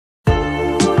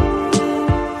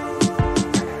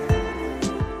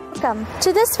Welcome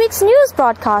to this week's news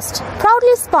broadcast,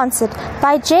 proudly sponsored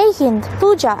by Jai Hind,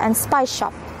 Puja and Spice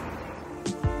Shop.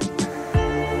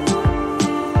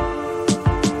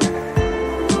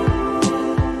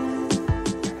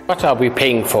 What are we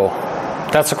paying for?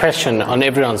 That's a question on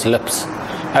everyone's lips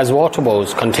as water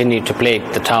woes continue to plague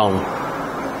the town.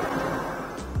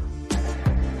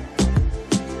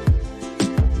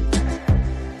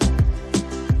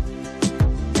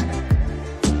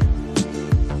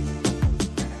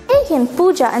 Jai Hind,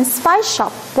 Puja and Spice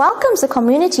Shop welcomes the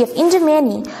community of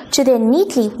Indramani to their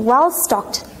neatly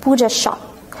well-stocked Puja shop.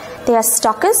 They are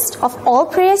stockists of all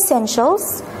prayer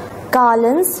essentials,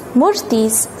 garlands,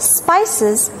 murtis,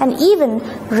 spices and even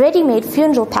ready-made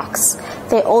funeral packs.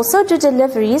 They also do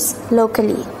deliveries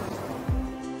locally.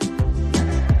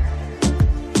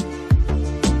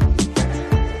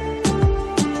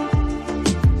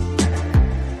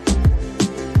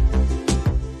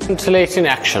 Scintillating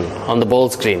action on the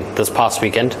Bulls Green this past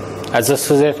weekend as the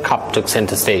Suzette Cup took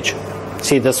centre stage.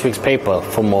 See this week's paper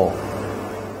for more.